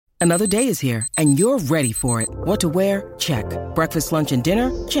Another day is here, and you're ready for it. What to wear? Check. Breakfast, lunch, and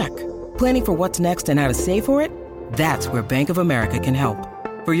dinner? Check. Planning for what's next and how to save for it? That's where Bank of America can help.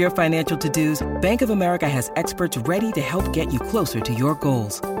 For your financial to-dos, Bank of America has experts ready to help get you closer to your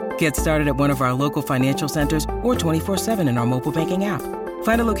goals. Get started at one of our local financial centers or 24/7 in our mobile banking app.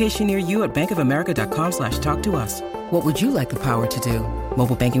 Find a location near you at bankofamerica.com/talktous. What would you like the power to do?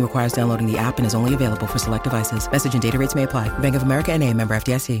 Mobile banking requires downloading the app and is only available for select devices. Message and data rates may apply. Bank of America N.A., member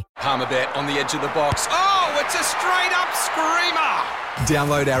FDIC. Palmerbet on the edge of the box. Oh, it's a straight-up screamer!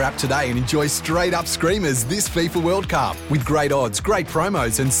 Download our app today and enjoy straight-up screamers this FIFA World Cup with great odds, great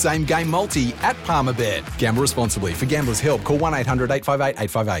promos and same-game multi at Palmerbet. Gamble responsibly. For Gamblers' Help, call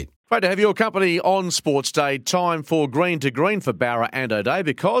 1-800-858-858. Great to have your company on Sports Day. Time for Green to Green for Barra and O'Day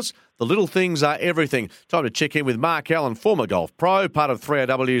because the little things are everything. Time to check in with Mark Allen, former golf pro, part of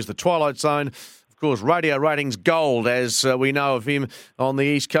 3AW's The Twilight Zone. Of course, radio ratings gold, as we know of him on the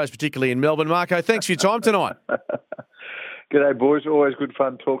East Coast, particularly in Melbourne. Marco, thanks for your time tonight. G'day, boys. Always good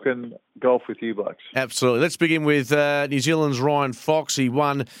fun talking golf with you blokes. Absolutely. Let's begin with New Zealand's Ryan Fox. He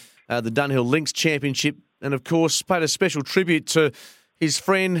won the Dunhill Links Championship and, of course, paid a special tribute to his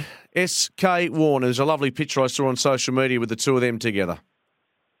friend S.K. Warner. There's a lovely picture I saw on social media with the two of them together.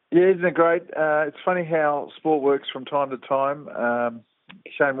 Yeah, isn't it great? It's funny how sport works from time to time.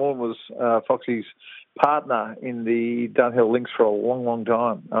 Shane Warne was Foxy's partner in the Dunhill Links for a long, long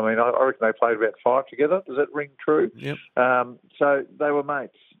time. I mean, I reckon they played about 5 together. Does that ring true? Yep. So they were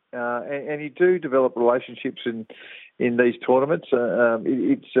mates. And you do develop relationships in these tournaments.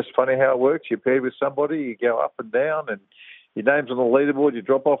 It's just funny how it works. You're paired with somebody, you go up and down, and your name's on the leaderboard. You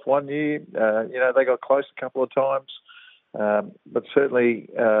drop off one year. They got close a couple of times. But certainly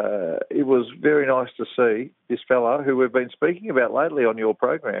it was very nice to see this fella, who we've been speaking about lately on your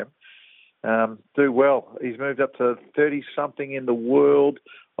program, do well. He's moved up to 30-something in the world.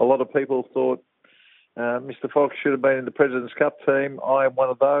 A lot of people thought Mr. Fox should have been in the President's Cup team. I am one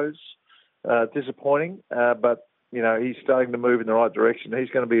of those. Disappointing, but he's starting to move in the right direction.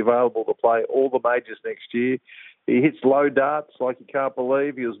 He's going to be available to play all the majors next year. He hits low darts like you can't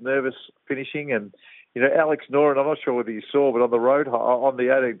believe. He was nervous finishing. And, Alex Noren, I'm not sure whether you saw, but on the road, on the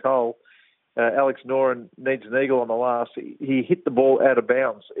 18th hole, Alex Noren needs an eagle on the last. He hit the ball out of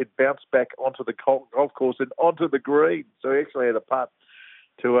bounds. It bounced back onto the golf course and onto the green. So he actually had a putt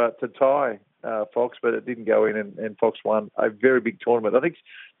to tie Fox, but it didn't go in, and Fox won a very big tournament. I think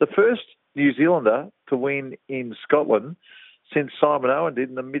the first New Zealander to win in Scotland since Simon Owen did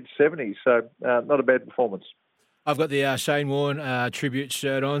in the mid-70s. So not a bad performance. I've got the Shane Warne tribute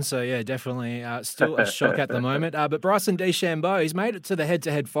shirt on, so yeah, definitely still a shock at the moment. But Bryson DeChambeau, he's made it to the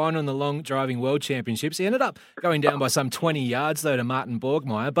head-to-head final in the Long Driving World Championships. He ended up going down by some 20 yards, though, to Martin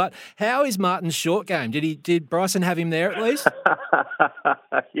Borgmeier. But how is Martin's short game? Did Bryson have him there at least?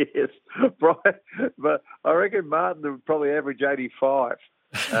 Yes, but I reckon Martin would probably average 85.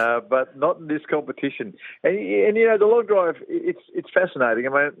 But not in this competition. And the long drive, it's fascinating. I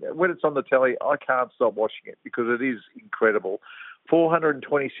mean, when it's on the telly, I can't stop watching it because it is incredible.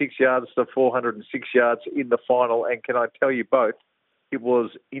 426 yards to 406 yards in the final, and can I tell you both, it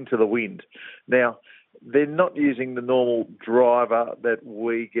was into the wind. Now, they're not using the normal driver that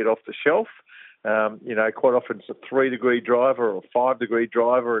we get off the shelf. Quite often it's a 3-degree driver or a 5-degree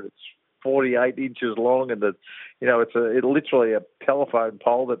driver, and it's 48 inches long, and it's literally a telephone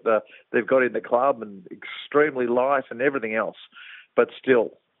pole that they've got in the club, and extremely light and everything else. But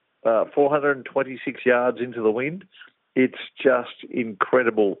still, 426 yards into the wind, it's just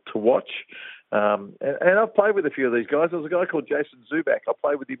incredible to watch. And I've played with a few of these guys. There was a guy called Jason Zubak. I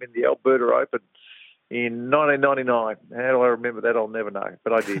played with him in the Alberta Open in 1999. How do I remember that? I'll never know,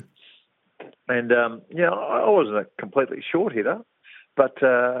 but I did. And I wasn't a completely short hitter, but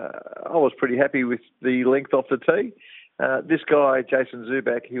I was pretty happy with the length off the tee. This guy, Jason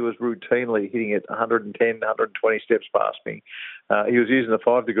Zubak, he was routinely hitting it 110, 120 steps past me. He was using a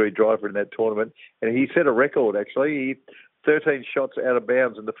 5-degree driver in that tournament, and he set a record, actually. He 13 shots out of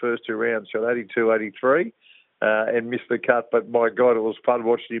bounds in the first 2 rounds, shot 82, 83, and missed the cut. But, my God, it was fun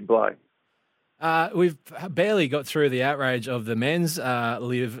watching him play. We've barely got through the outrage of the men's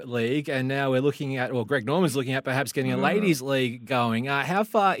Live League, and now we're looking at, well, Greg Norman's looking at perhaps getting a ladies' league going. How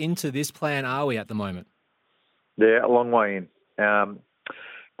far into this plan are we at the moment? Yeah, a long way in.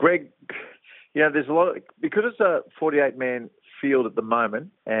 Greg, there's a lot because it's a 48-man field at the moment,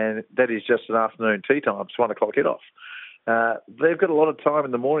 and that is just an afternoon tea time. It's 1 o'clock hit-off. They've got a lot of time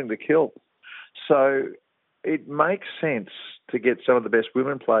in the morning to kill. So it makes sense to get some of the best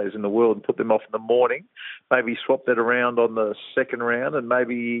women players in the world and put them off in the morning, maybe swap that around on the second round, and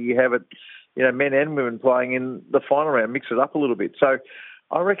maybe have it, men and women playing in the final round, mix it up a little bit. So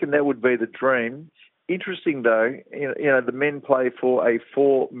I reckon that would be the dream. Interesting, though, the men play for a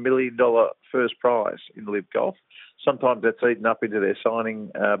 $4 million first prize in LIV Golf. Sometimes that's eaten up into their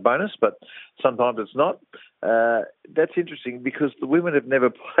signing bonus, but sometimes it's not. That's interesting because the women have never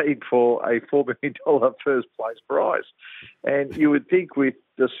played for a $4 million first place prize. And you would think with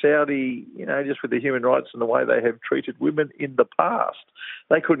the Saudi, just with the human rights and the way they have treated women in the past,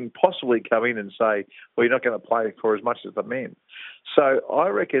 they couldn't possibly come in and say, well, you're not going to play for as much as the men. So I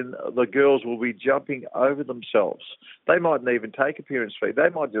reckon the girls will be jumping over themselves. They mightn't even take appearance fee. They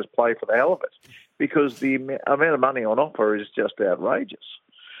might just play for the hell of it because the amount of money on offer is just outrageous.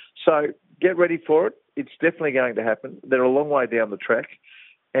 So get ready for it. It's definitely going to happen. They're a long way down the track.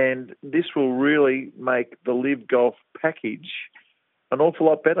 And this will really make the LIV Golf package an awful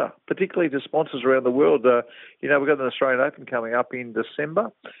lot better, particularly to sponsors around the world. We've got an Australian Open coming up in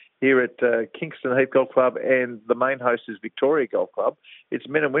December here at Kingston Heath Golf Club, and the main host is Victoria Golf Club. It's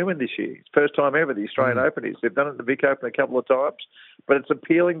men and women this year. It's first time ever the Australian Open is. They've done it at the Vic Open a couple of times, but it's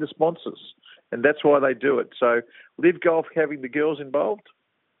appealing to sponsors, and that's why they do it. So LIV Golf having the girls involved,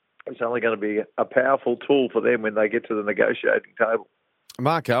 it's only going to be a powerful tool for them when they get to the negotiating table.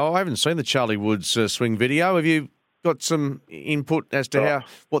 Marco, I haven't seen the Charlie Woods swing video. Have you got some input as to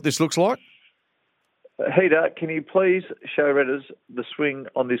what this looks like? Heater, can you please show Redders the swing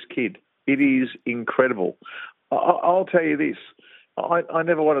on this kid? It is incredible. I'll tell you this. I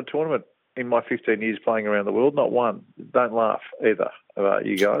never won a tournament in my 15 years playing around the world. Not one. Don't laugh either,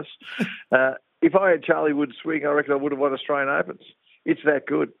 you guys. If I had Charlie Woods swing, I reckon I would have won Australian Opens. It's that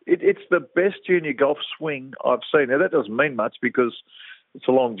good. It's the best junior golf swing I've seen. Now, that doesn't mean much because it's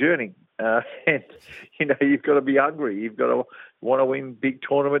a long journey. And, you've got to be hungry. You've got to want to win big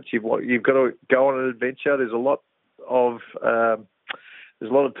tournaments. You've got to go on an adventure. There's a lot of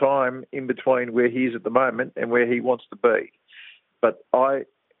time in between where he is at the moment and where he wants to be. But I'll say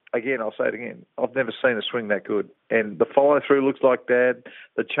it again, I've never seen a swing that good. And the follow-through looks like Dad.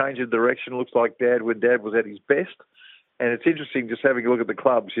 The change of direction looks like Dad when Dad was at his best. And it's interesting just having a look at the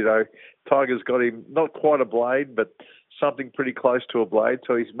clubs. Tiger's got him not quite a blade, but something pretty close to a blade.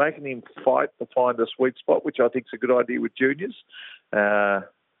 So he's making him fight to find the sweet spot, which I think is a good idea with juniors.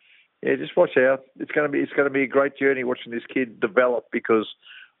 Just watch out. It's going to be a great journey watching this kid develop because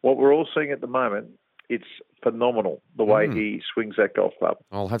what we're all seeing at the moment, it's phenomenal the way he swings that golf club.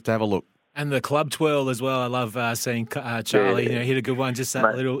 I'll have to have a look. And the club twirl as well. I love seeing Charlie hit a good one, just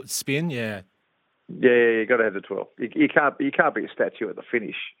that little spin. Yeah. Yeah, you got to have the 12. You can't be a statue at the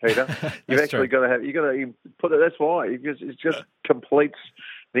finish, Peter. You've actually got to put it. That's why it just completes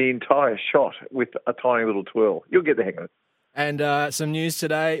the entire shot with a tiny little twirl. You'll get the hang of it. And some news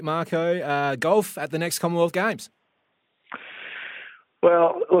today, Marco. Golf at the next Commonwealth Games.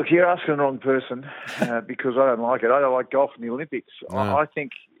 Well, look, you're asking the wrong person because I don't like it. I don't like golf in the Olympics. No. I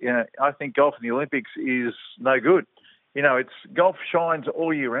think golf in the Olympics is no good. It's golf shines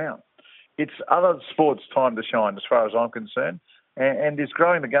all year round. It's other sports' time to shine, as far as I'm concerned. And is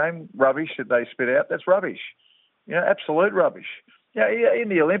growing the game rubbish that they spit out? That's rubbish. Absolute rubbish. In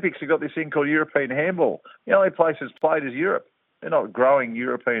the Olympics, you've got this thing called European handball. The only place it's played is Europe. They're not growing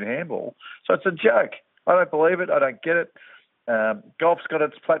European handball. So it's a joke. I don't believe it. I don't get it. Golf's got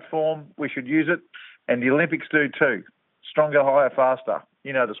its platform. We should use it. And the Olympics do too. Stronger, higher, faster.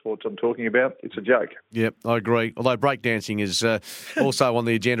 You know the sports I'm talking about. It's a joke. Yep, I agree. Although breakdancing is also on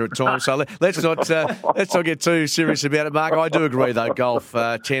the agenda at times. So let's not get too serious about it, Marco. I do agree, though. Golf,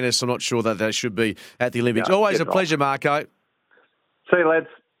 tennis, I'm not sure that they should be at the Olympics. Always a pleasure, Marco. See you, lads.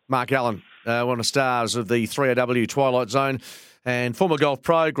 Mark Allen, one of the stars of the 3AW Twilight Zone. And former golf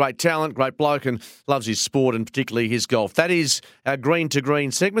pro, great talent, great bloke, and loves his sport and particularly his golf. That is our Green to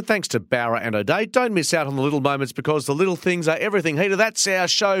Green segment. Thanks to Bowra and O'Day. Don't miss out on the little moments because the little things are everything. Heater, that's our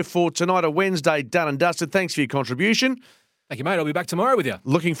show for tonight, a Wednesday, done and dusted. Thanks for your contribution. Thank you, mate. I'll be back tomorrow with you.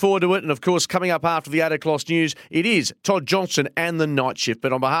 Looking forward to it. And, of course, coming up after the 8 o'clock news, it is Todd Johnson and the Night Shift.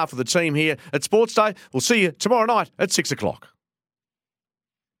 But on behalf of the team here at Sports Day, we'll see you tomorrow night at 6 o'clock.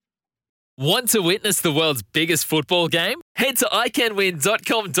 Want to witness the world's biggest football game? Head to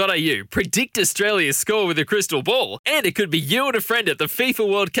iCanWin.com.au, predict Australia's score with a crystal ball, and it could be you and a friend at the FIFA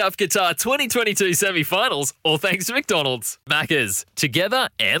World Cup Qatar 2022 semi-finals, all thanks to McDonald's. Maccas, together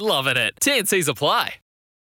and loving it. TNCs apply.